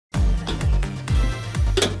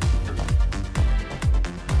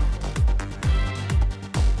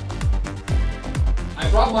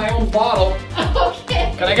fill my own bottle.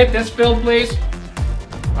 Okay. Can I get this filled, please?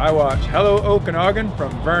 I watch Hello Okanagan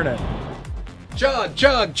from Vernon. Chug,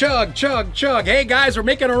 chug, chug, chug, chug. Hey guys, we're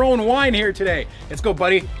making our own wine here today. Let's go,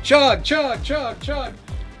 buddy. Chug, chug, chug, chug.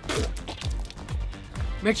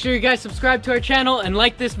 Make sure you guys subscribe to our channel and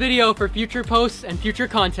like this video for future posts and future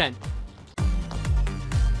content.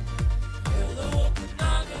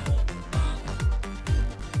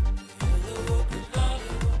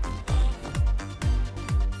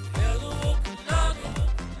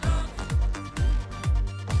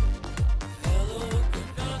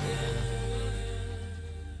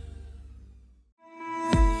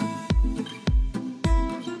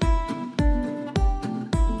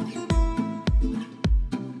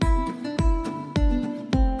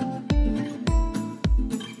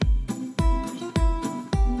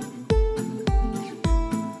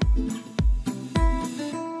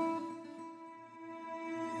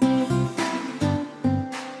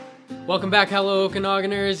 Welcome back, Hello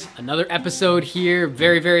Okanaganers. Another episode here.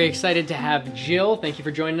 Very, very excited to have Jill. Thank you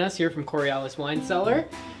for joining us here from Correales Wine Cellar.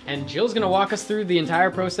 And Jill's gonna walk us through the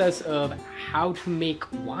entire process of how to make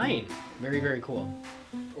wine. Very, very cool.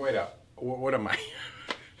 Wait up. What am I?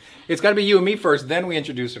 It's gotta be you and me first, then we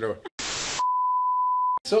introduce her to her.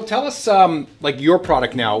 So tell us, like your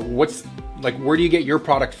product now. Where do you get your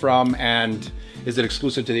product from, and is it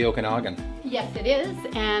exclusive to the Okanagan? Yes, it is,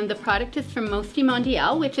 and the product is from Mosti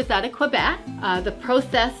Mondial, which is out of Quebec. The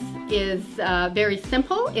process is very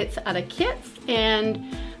simple. It's out of kits, and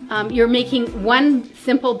you're making one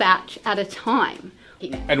simple batch at a time.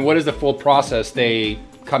 And what is the full process? They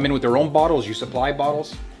come in with their own bottles, you supply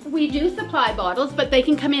bottles? We do supply bottles, but they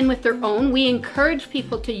can come in with their own. We encourage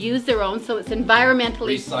people to use their own, so it's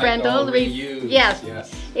environmentally friendly. Reuse.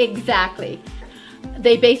 Yes, exactly.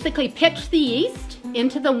 They basically pitch the yeast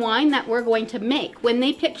into the wine that we're going to make. When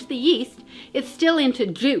they pitch the yeast, it's still into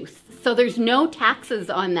juice, so there's no taxes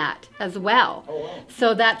on that as well. Oh, wow.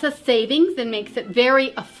 So that's a savings and makes it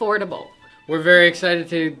very affordable. We're very excited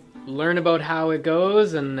to learn about how it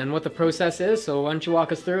goes and what the process is, so why don't you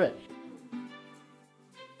walk us through it?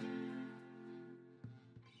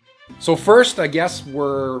 So first, I guess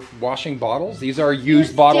we're washing bottles. These are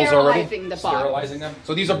used bottles already? Sterilizing the bottles. Sterilizing them?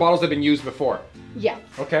 So these are bottles that have been used before? Yeah.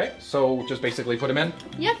 Okay, so just basically put them in?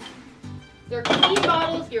 Yes. They're clean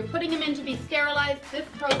bottles. You're putting them in to be sterilized. This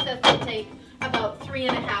process will take about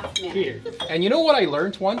 3.5 minutes. Here. And you know what I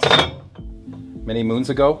learned once? Many moons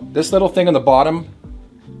ago? This little thing on the bottom,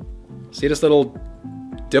 see this little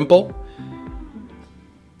dimple?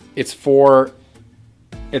 It's for,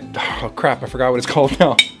 oh crap, I forgot what it's called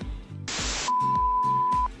now.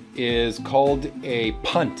 Is called a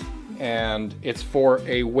punt, and it's for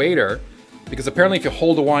a waiter, because apparently if you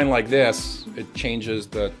hold a wine like this, it changes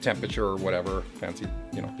the temperature or whatever, fancy,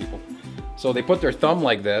 people. So they put their thumb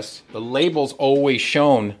like this. The label's always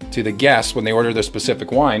shown to the guests when they order their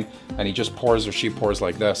specific wine, and he just pours or she pours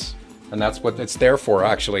like this. And that's what it's there for,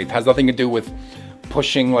 actually. It has nothing to do with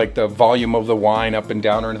pushing like the volume of the wine up and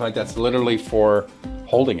down or anything like that. It's literally for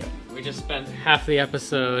holding it. We just spent half the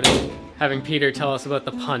episode having Peter tell us about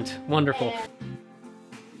the punt. Wonderful.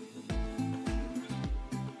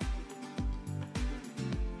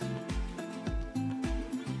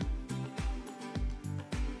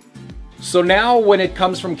 So now when it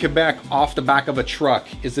comes from Quebec off the back of a truck,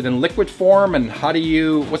 is it in liquid form, and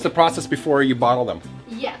what's the process before you bottle them?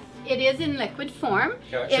 Yes, it is in liquid form.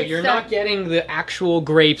 Okay. So you're not getting the actual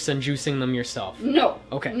grapes and juicing them yourself? No,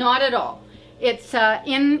 okay. Not at all. It's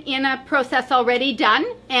in a process already done,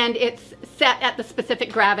 and it's set at the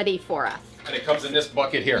specific gravity for us. And it comes in this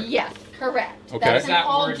bucket here? Yes, correct. Okay. What does that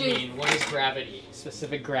all word juice. mean? What is gravity?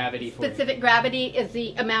 Specific gravity for Specific gravity is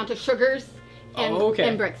the amount of sugars and,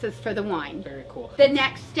 and Brixes for the wine. Very cool. The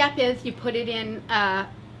next step is you put it in a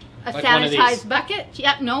Like one of these? sanitized bucket.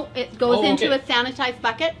 Yeah, no, it goes into okay. a sanitized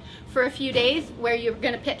bucket for a few days, where you're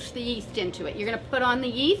going to pitch the yeast into it. You're going to put on the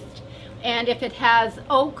yeast, and if it has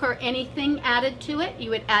oak or anything added to it,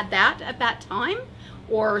 you would add that at that time.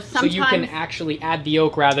 Or sometimes... So you can actually add the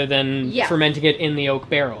oak rather than Yes. fermenting it in the oak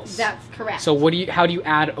barrels? That's correct. So how do you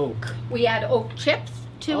add oak? We add oak chips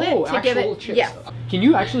to Oh, it to actual give it... chips. Yes. Can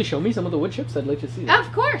you actually show me some of the wood chips? I'd like to see that.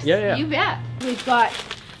 Of course. Yeah. You bet. We've got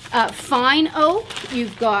fine oak.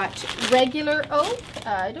 You've got regular oak.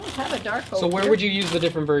 I don't have a dark oak. So where here. would you use the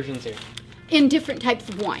different versions here? In different types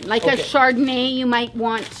of wine. Like a Okay. Chardonnay, you might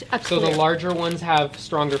want a So clear. the larger ones have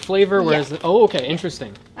stronger flavor, whereas Yeah. oh, okay,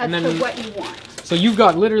 interesting. That's and then for what you want. so you've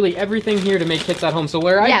got literally everything here to make kits at home. So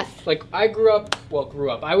where Yes. I grew up.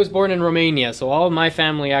 I was born in Romania, so all of my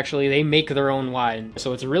family actually they make their own wine.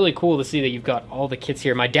 So it's really cool to see that you've got all the kits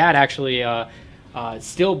here. My dad actually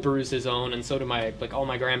still brews his own, and so do all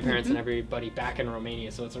my grandparents and everybody back in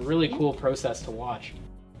Romania. So it's a really cool process to watch.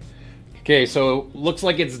 Okay, so looks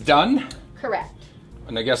like it's done. Correct.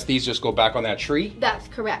 And I guess these just go back on that tree? That's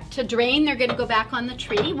correct. To drain, they're going to go back on the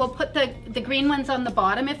tree. We'll put the green ones on the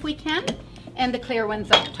bottom if we can, and the clear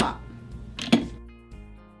ones up top.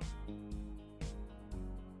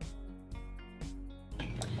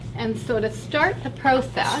 And so to start the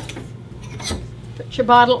process, put your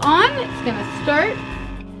bottle on, it's going to start.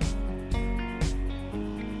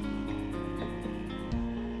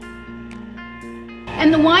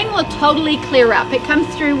 And the wine will totally clear up. It comes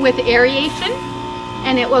through with aeration,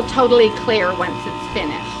 and it will totally clear once it's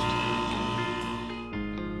finished.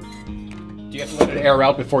 Do you have to let it air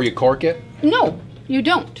out before you cork it? No, you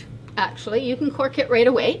don't, actually. You can cork it right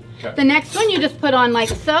away. Okay. The next one you just put on like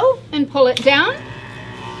so and pull it down.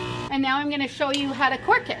 And now I'm going to show you how to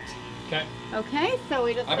cork it. Okay. Okay, so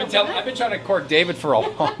we just... I've been trying to cork David for a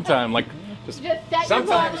long time. Like, Just set your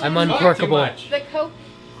sometimes bottle I'm in. uncorkable. The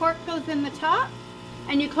cork goes in the top,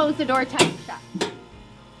 and you close the door tight shut.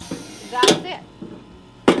 That's it.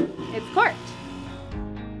 It's corked.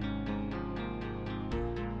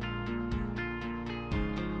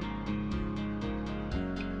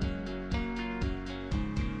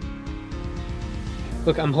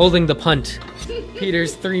 Look, I'm holding the punt.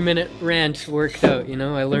 Peter's 3-minute rant worked out, you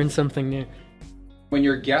know? I learned something new. When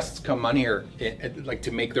your guests come on here, like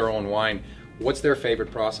to make their own wine, what's their favorite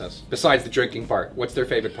process? Besides the drinking part, what's their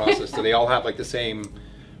favorite process? Do they all have like the same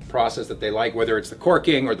process that they like, whether it's the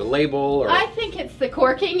corking or the label? Or I think it's the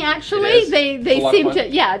corking, actually. It is? They A lot of seem fun? to,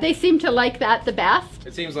 yeah, they seem to like that the best.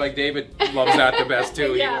 It seems like David loves that the best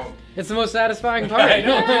too. Yeah. It's the most satisfying part. I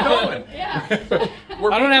know where you're going. Yeah.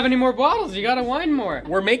 I don't have any more bottles. You gotta wine more.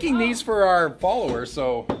 We're making these for our followers,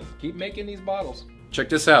 so keep making these bottles. Check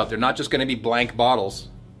this out. They're not just going to be blank bottles.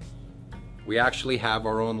 We actually have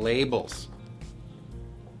our own labels.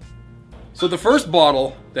 So the first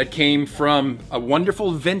bottle that came from a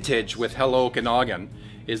wonderful vintage with Hello Okanagan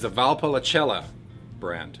is the Valpolicella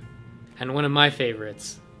brand. And one of my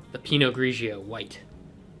favorites, the Pinot Grigio White.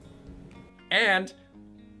 And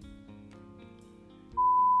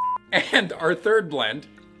our third blend,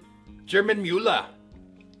 German Müller.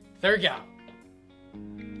 Thurgau.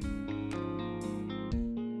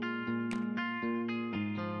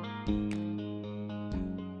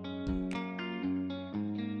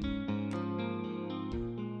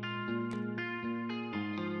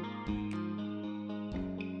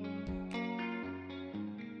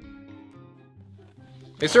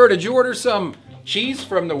 Hey sir, did you order some cheese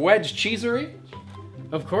from the Wedge Cheesery?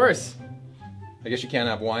 Of course. I guess you can't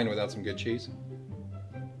have wine without some good cheese.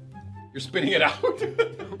 You're spitting it out.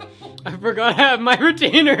 I forgot to have my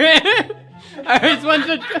retainer in. I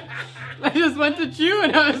just went to chew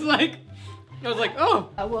and I was like, oh.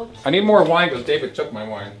 Well, I need more wine because David took my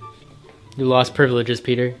wine. You lost privileges,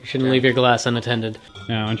 Peter. You shouldn't leave your glass unattended.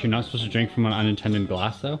 Yeah, aren't you not supposed to drink from an unattended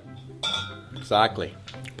glass, though? Exactly.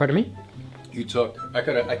 Pardon me? You took. I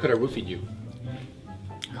could have roofied you.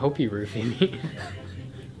 I hope you roofie me.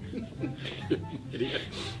 Idiot.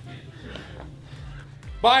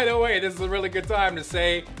 By the way, this is a really good time to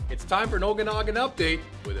say it's time for an Okanagan update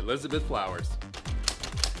with Elizabeth Flowers.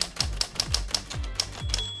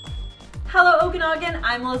 Hello Okanagan,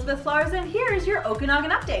 I'm Elizabeth Flowers and here's your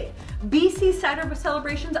Okanagan update. BC cider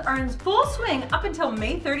celebrations are in full swing up until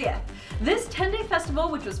May 30th. This 10-day festival,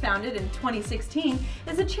 which was founded in 2016,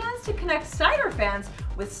 is a chance to connect cider fans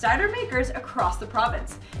with cider makers across the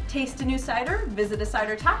province. Taste a new cider, visit a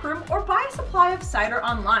cider tap room, or buy a supply of cider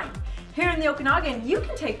online. Here in the Okanagan, you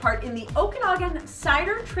can take part in the Okanagan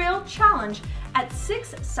Cider Trail Challenge at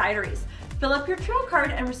 6 cideries. Fill up your trail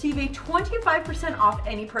card and receive a 25% off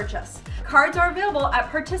any purchase. Cards are available at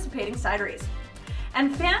participating cideries.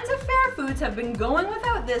 And fans of fair foods have been going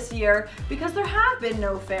without this year because there have been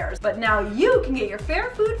no fairs. But now you can get your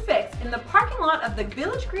fair food fix in the parking lot of the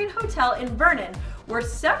Village Green Hotel in Vernon, where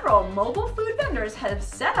several mobile food vendors have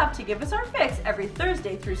set up to give us our fix every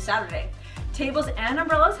Thursday through Saturday. Tables and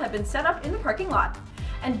umbrellas have been set up in the parking lot.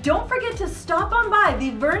 And don't forget to stop on by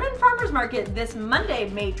the Vernon Farmers Market this Monday,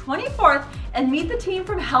 May 24th, and meet the team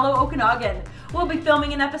from Hello Okanagan. We'll be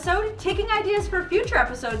filming an episode, taking ideas for future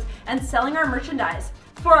episodes, and selling our merchandise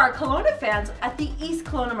for our Kelowna fans at the East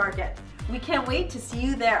Kelowna Market. We can't wait to see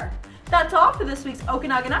you there. That's all for this week's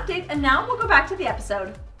Okanagan Update, and now we'll go back to the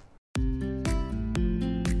episode.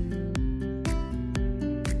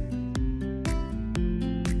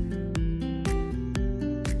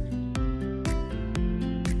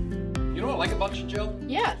 You know what I like about you, Jill?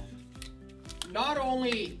 yes. Not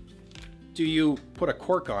only do you put a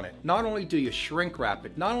cork on it, not only do you shrink wrap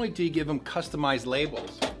it, not only do you give them customized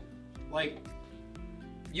labels, like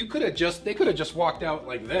they could have just walked out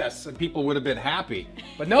like this and people would have been happy.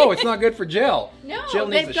 But no, it's not good for Jill. No, Jill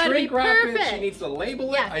needs to they've gotta be shrink wrap it, she perfect. needs to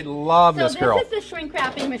label Yes. it. I love this girl. So this is the shrink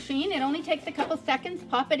wrapping machine. It only takes a couple seconds.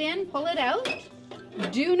 Pop it in, pull it out.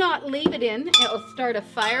 Do not leave it in. It'll start a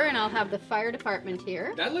fire, and I'll have the fire department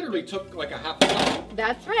here. That literally took like a half an hour.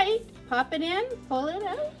 That's right. Pop it in, pull it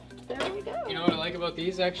out. There we go. You know what I like about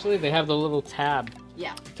these actually? They have the little tab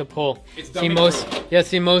Yeah. to pull. It's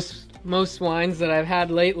See most wines that I've had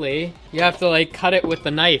lately, you have to like cut it with the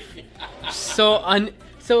knife.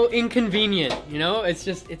 So inconvenient, you know?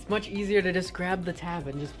 It's much easier to just grab the tab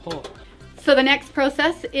and just pull. So the next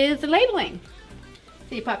process is labeling.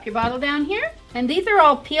 So you pop your bottle down here, and these are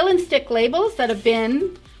all peel and stick labels that have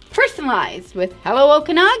been personalized with Hello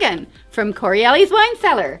Okanagan from Correales Wine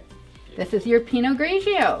Cellar. This is your Pinot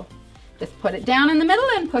Grigio. Just put it down in the middle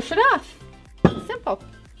and push it off. Simple.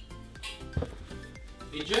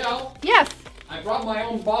 Hey Jill, Yes. I brought my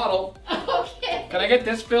own bottle. Okay. Can I get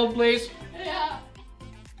this filled, please? Yeah.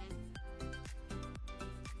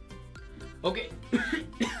 Okay.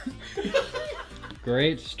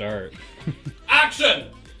 Great start. Action!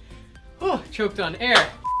 Oh, choked on air.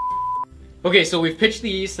 Okay, so we've pitched the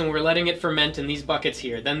yeast and we're letting it ferment in these buckets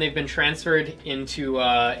here. Then they've been transferred into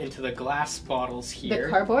the glass bottles here.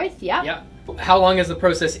 The carboys, yeah. Yeah. How long is the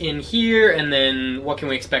process in here, and then what can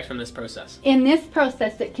we expect from this process? In this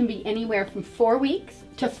process, it can be anywhere from 4 weeks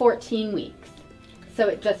to 14 weeks. So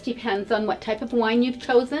it just depends on what type of wine you've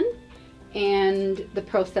chosen and the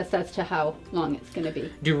process as to how long it's going to be.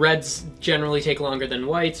 Do reds generally take longer than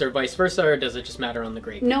whites, or vice versa, or does it just matter on the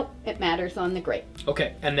grape? Nope, it matters on the grape.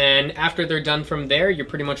 Okay, and then after they're done from there, you're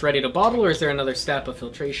pretty much ready to bottle, or is there another step of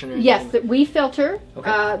filtration or anything? Yes, we filter.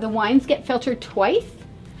 Okay. The wines get filtered twice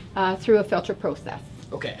through a filter process.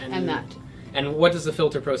 Okay, And that. And what does the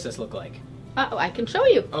filter process look like? Oh, I can show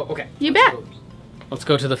you. Oh, okay. You bet. Let's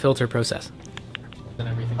go to the filter process. And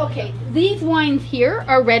everything. Okay, these wines here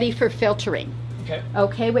are ready for filtering. Okay.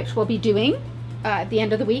 Okay, which we'll be doing at the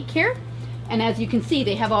end of the week here. And as you can see,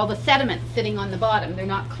 they have all the sediments sitting on the bottom. They're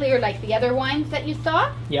not clear like the other wines that you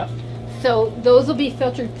saw. Yep. So those will be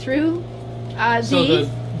filtered through So these.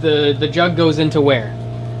 the jug goes into where?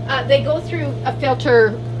 They go through a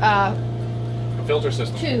filter A filter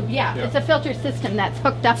system. tube. Yeah, Yeah. it's a filter system that's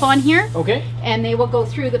hooked up on here. Okay. And they will go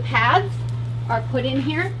through the pads, are put in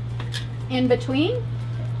here, in between.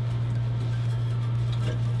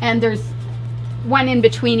 And there's one in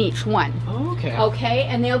between each one. Oh, okay. Okay,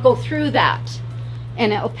 and they'll go through that,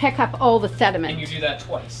 and it'll pick up all the sediment. And you do that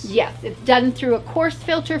twice? Yes, it's done through a coarse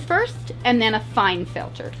filter first, and then a fine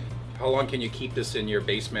filter. How long can you keep this in your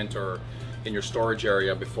basement or in your storage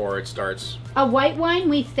area before it starts? A white wine,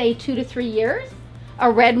 we say 2 to 3 years. A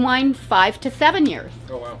red wine, 5 to 7 years.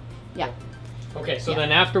 Oh wow. Yeah. Okay, so Yeah.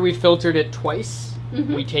 then after we filtered it twice,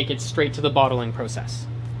 Mhm. we take it straight to the bottling process.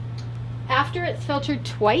 After it's filtered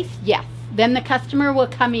twice, yes. Then the customer will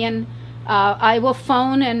come in. I will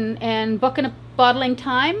phone and book a bottling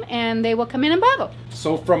time, and they will come in and bottle.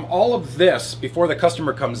 So from all of this, before the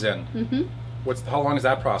customer comes in, Hmm. how long is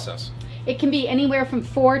that process? It can be anywhere from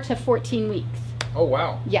 4 to 14 weeks. Oh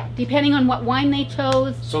wow. Yeah, depending on what wine they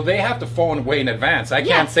chose. So they have to phone way in advance. I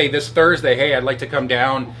Yeah. can't say this Thursday, hey, I'd like to come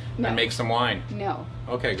down No. and make some wine. No,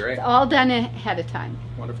 Okay, great. it's all done ahead of time.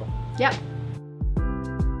 Wonderful. Yep.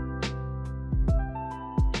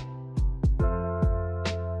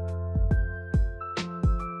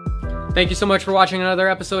 Thank you so much for watching another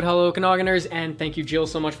episode, Hello Okanaganers, and thank you, Jill,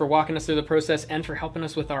 so much for walking us through the process and for helping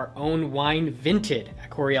us with our own wine vinted at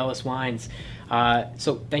Correales Wines.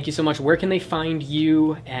 So thank you so much. Where can they find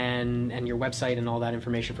you and your website and all that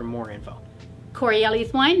information for more info?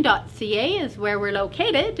 Correaleswine.ca is where we're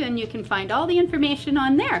located, and you can find all the information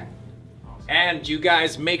on there. And you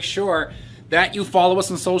guys make sure that you follow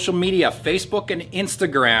us on social media, Facebook and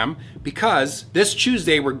Instagram, because this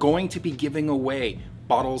Tuesday we're going to be giving away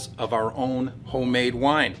bottles of our own homemade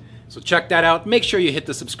wine. So check that out. Make sure you hit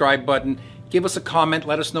the subscribe button. Give us a comment.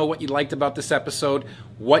 Let us know what you liked about this episode,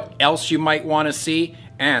 what else you might want to see,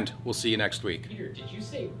 and we'll see you next week. Peter, did you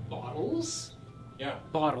say bottles? Yeah.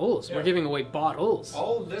 Bottles? Yeah. We're giving away bottles.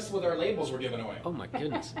 All of this with our labels we're giving away. Oh my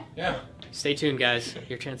goodness. Yeah. Stay tuned, guys.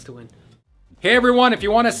 Your chance to win. Hey everyone, if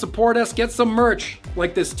you want to support us, get some merch.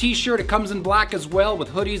 Like this t-shirt, it comes in black as well with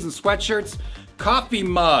hoodies and sweatshirts, coffee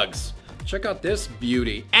mugs. Check out this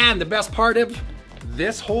beauty. And the best part of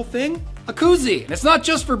this whole thing, a koozie. And it's not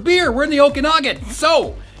just for beer, we're in the Okanagan.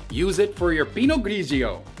 So, use it for your Pinot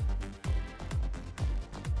Grigio.